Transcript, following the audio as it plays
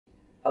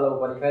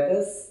Hello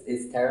Buddyfighters,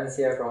 it's Terence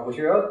here from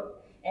Bushy Road.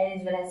 And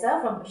it's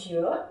Vanessa from Bushy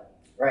Road.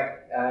 Right,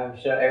 I'm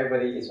sure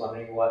everybody is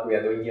wondering what we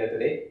are doing here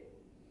today.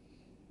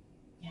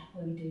 Yeah,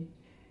 what do we do?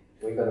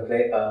 We're going to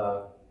play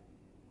a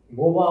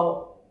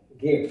mobile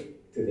game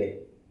today.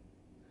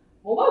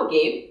 Mobile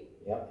game?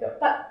 Yep.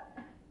 But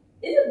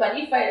isn't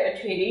Buddyfight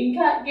a trading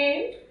card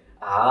game?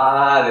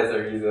 Ah, there's a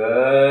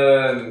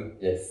reason.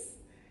 Yes.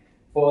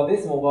 For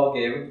this mobile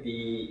game,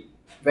 the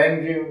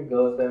BanG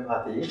Girls Band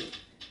Party,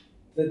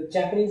 the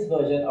Japanese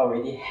version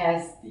already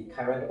has the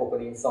current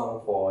opening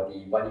song for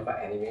the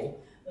Buddyfight anime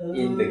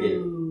in the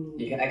game.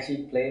 You can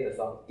actually play the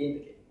song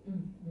in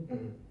the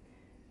game.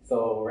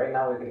 So right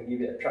now we're going to give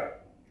it a try.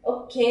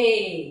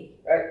 Okay.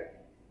 Right.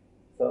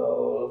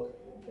 So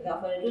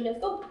without further ado, let's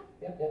go.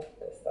 Yep.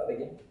 Let's start the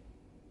game.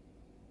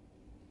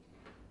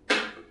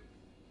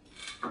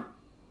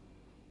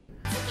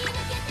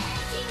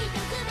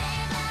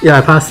 Yeah,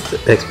 I passed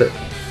expert.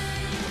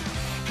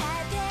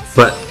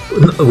 But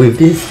with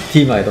this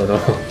team, I don't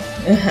know.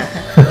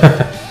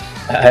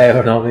 I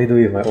normally do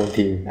with my own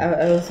team.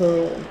 I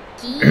also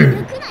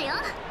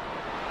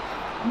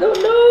don't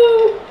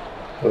know.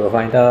 We'll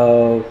find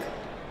out.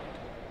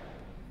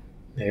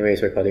 Anyway,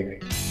 it's recording,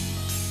 right?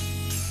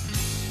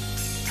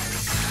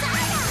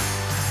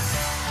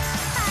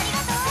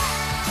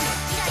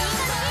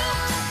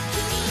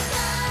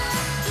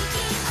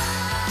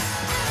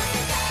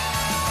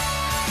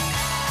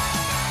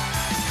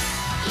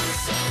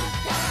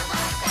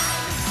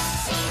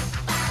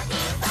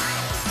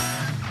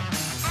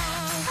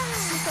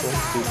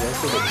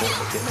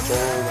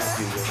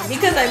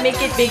 Because I make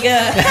it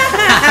bigger.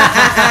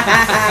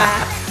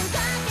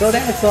 So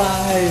that's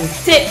why.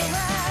 Tip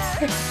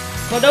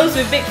for those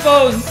with big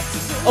phones.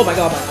 Oh my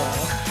god,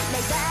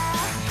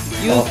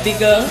 Use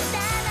bigger.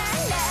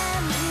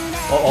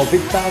 Or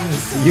big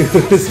thumbs.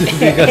 Use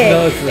bigger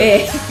nose.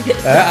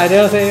 I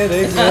never say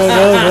anything.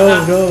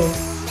 No.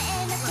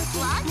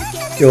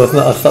 It was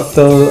not a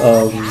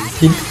subtle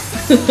hint.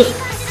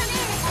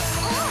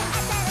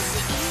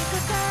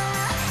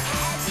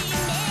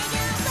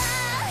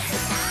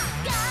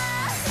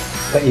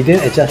 But you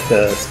didn't adjust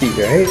the speed,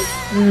 right?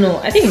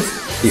 No, I think it's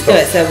still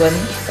at 7.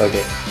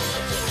 Okay.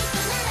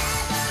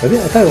 I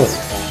thought it was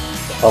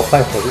 4 or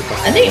 5 was it?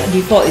 I think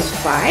default is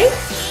 5.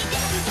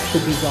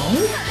 Could be wrong.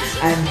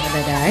 I'm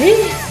gonna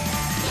die.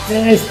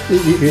 Yes,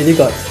 you really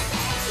got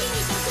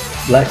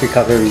life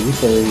recovery,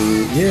 so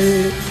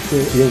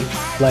your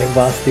life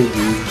bar still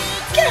be.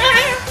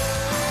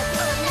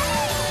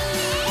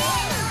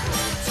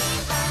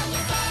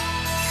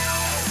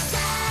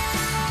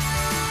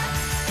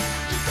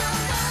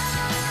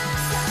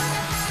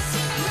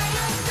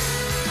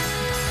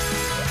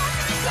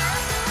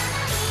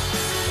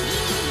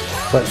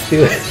 But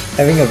still,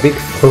 having a big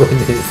phone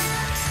is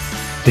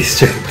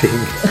distracting.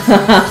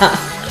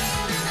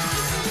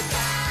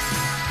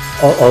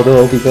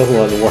 Although people who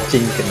are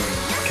watching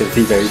can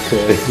see very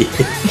clearly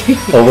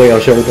over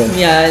your shoulder.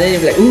 Yeah, then you'll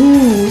be like,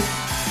 ooh.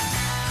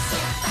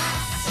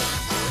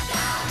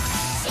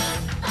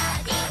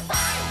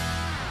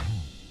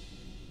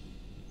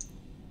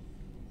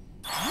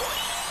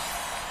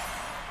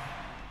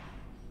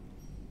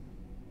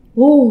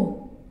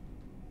 Oh.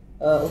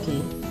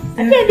 Okay.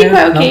 I think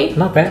quite okay.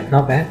 Not bad.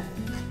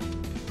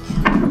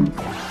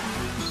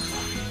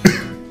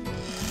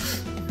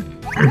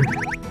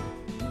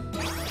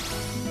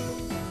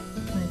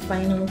 My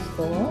final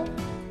score.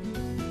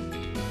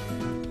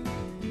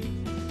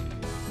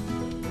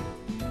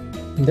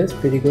 That's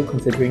pretty good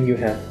considering you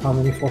have how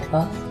many 4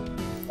 stars?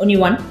 Only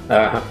 1.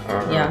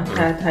 Yeah,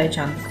 high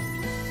chance.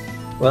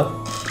 Well,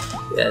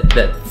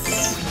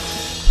 that's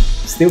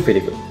still pretty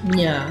good.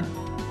 Yeah.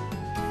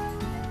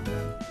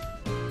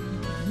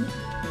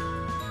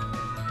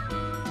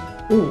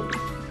 Ooh.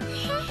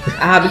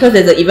 Because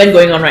there's an event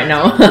going on right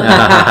now.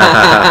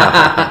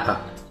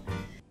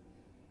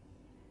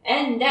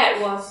 And that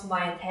was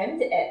my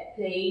attempt at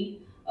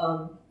playing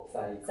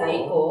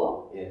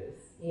Saiko. Yes.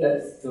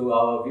 That's to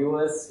our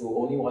viewers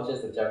who only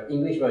watches the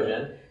English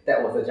version.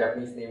 That was the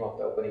Japanese name of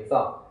the opening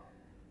song.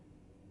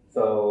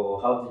 So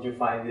how did you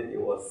find it?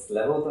 It was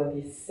level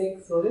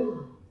 26, was it?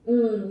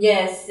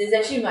 Yes, it's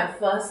actually my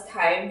first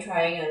time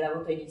trying a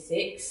level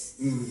 26.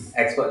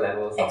 Expert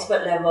level.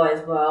 Expert level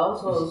as well.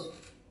 So it was,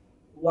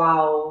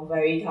 wow,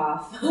 very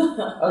tough.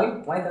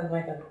 Okay, my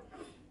turn.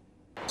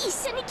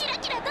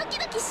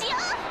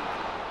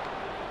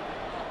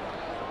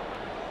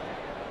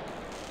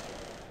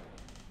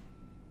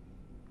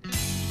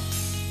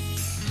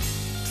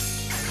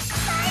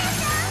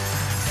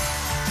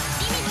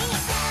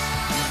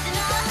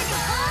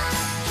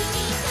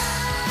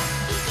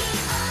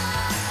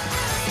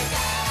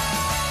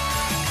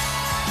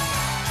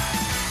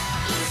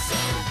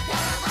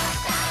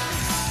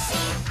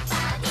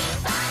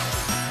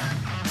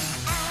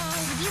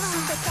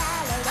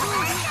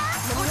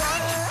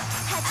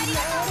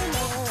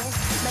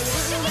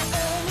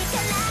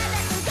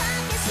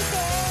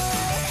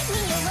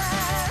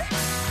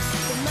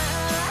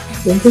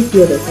 Don't you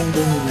feel that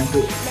something you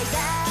do?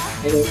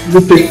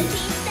 Looping.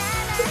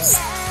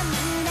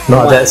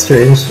 Not that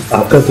strange.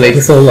 After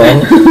playing so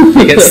long,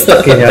 it gets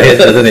stuck in your head,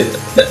 doesn't it?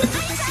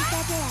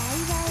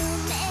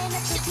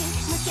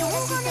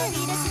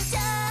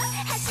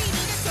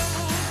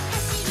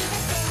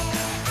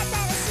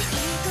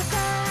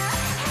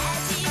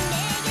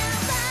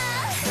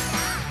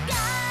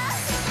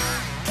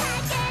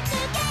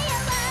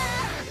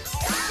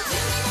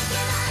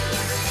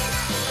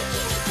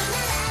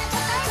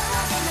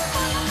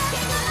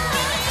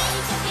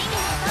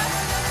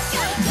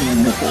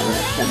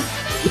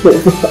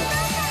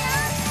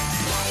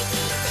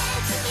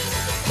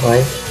 Why?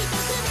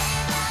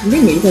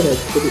 Mungkin ni ada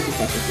sedikit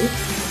susah tu.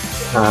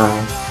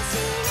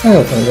 Kind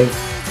of something.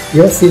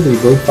 Yours seem to be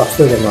going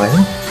faster than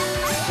mine.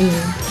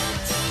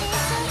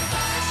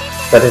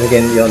 But then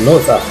again, your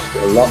notes are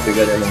a lot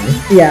bigger than mine.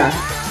 Yeah.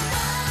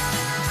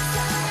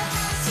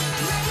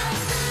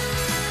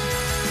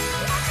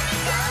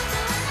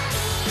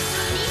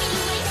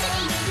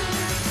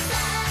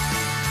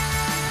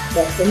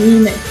 But for me,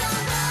 next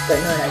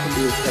right now I can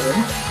do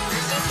 7.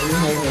 Only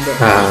higher than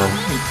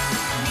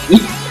that.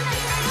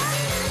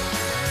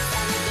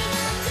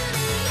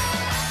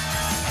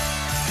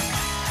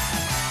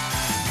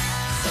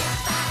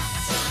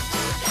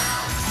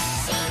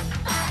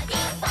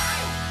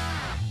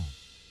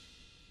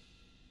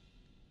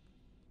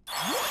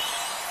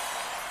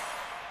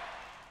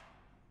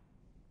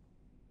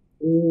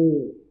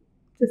 Oh,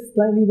 Just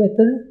slightly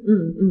better.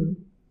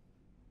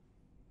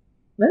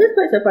 but that's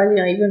quite surprising,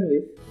 even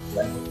with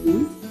what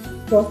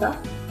 4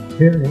 stars.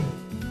 Really?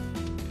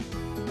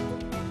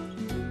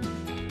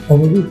 Or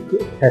maybe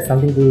it has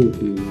something to do with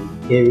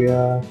the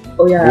area.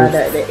 Oh yeah,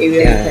 boost. the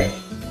area Yeah. effect.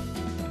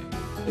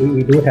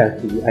 We do have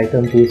the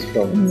item boost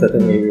from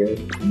certain areas.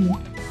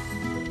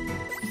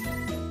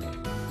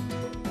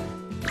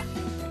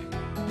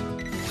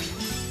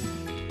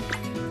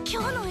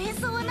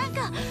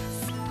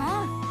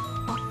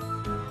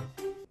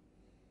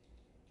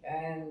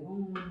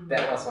 And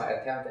that was my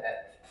attempt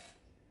at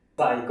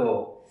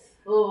Psycho,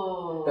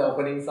 Oh. the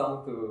opening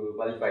song to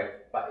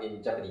Buddyfight, but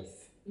in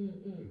Japanese.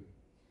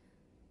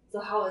 So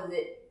how was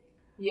it?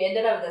 You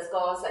ended up with a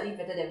score slightly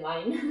better than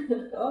mine.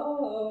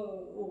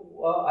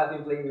 Well, I've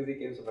been playing music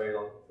games for very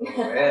long, so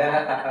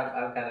yeah,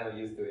 I'm kind of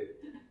used to it.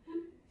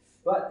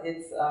 But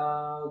it's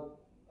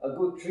a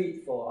good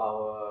treat for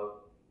our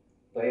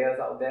players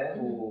out there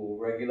who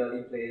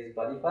regularly plays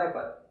Buddyfight,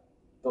 but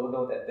don't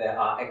know that there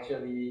are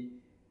actually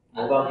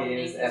mobile Other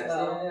games games as apps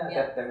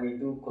well. that we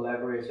do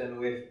collaboration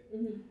with.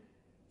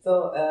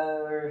 So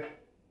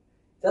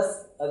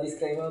just a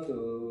disclaimer to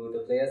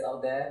the players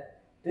out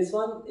there. This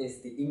one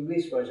is the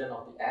English version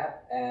of the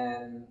app,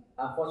 and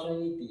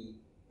unfortunately the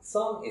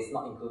song is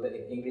not included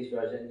in English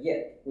version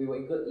yet. We will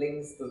include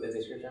links to the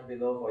description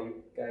below for you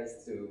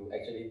guys to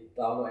actually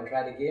download and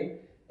try the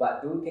game.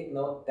 But do take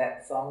note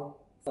that song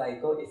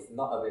Psycho is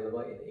not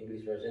available in the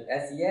English version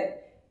as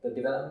yet. The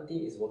development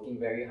team is working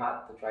very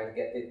hard to try to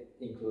get it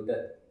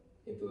included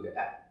into the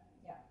app.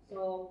 Yeah.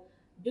 So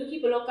do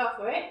keep a lookout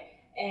for it,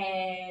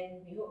 and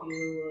we hope you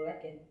will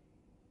like it.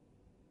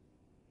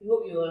 We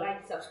hope you will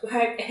like,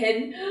 subscribe,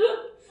 and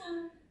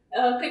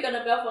click on the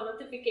bell for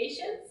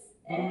notifications.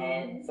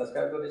 And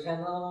subscribe to the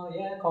channel,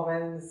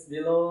 comments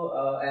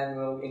below, and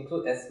we'll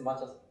include as much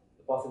as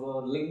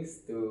possible links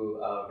to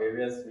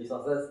various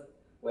resources,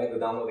 where to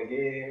download the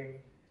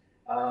game,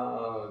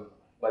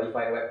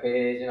 Buddyfight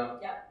webpage,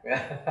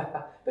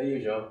 the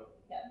usual.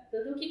 yeah,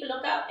 so do keep a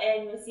lookout,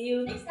 and we'll see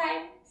you next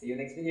time. See you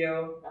next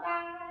video. Bye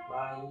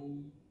bye.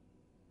 Bye.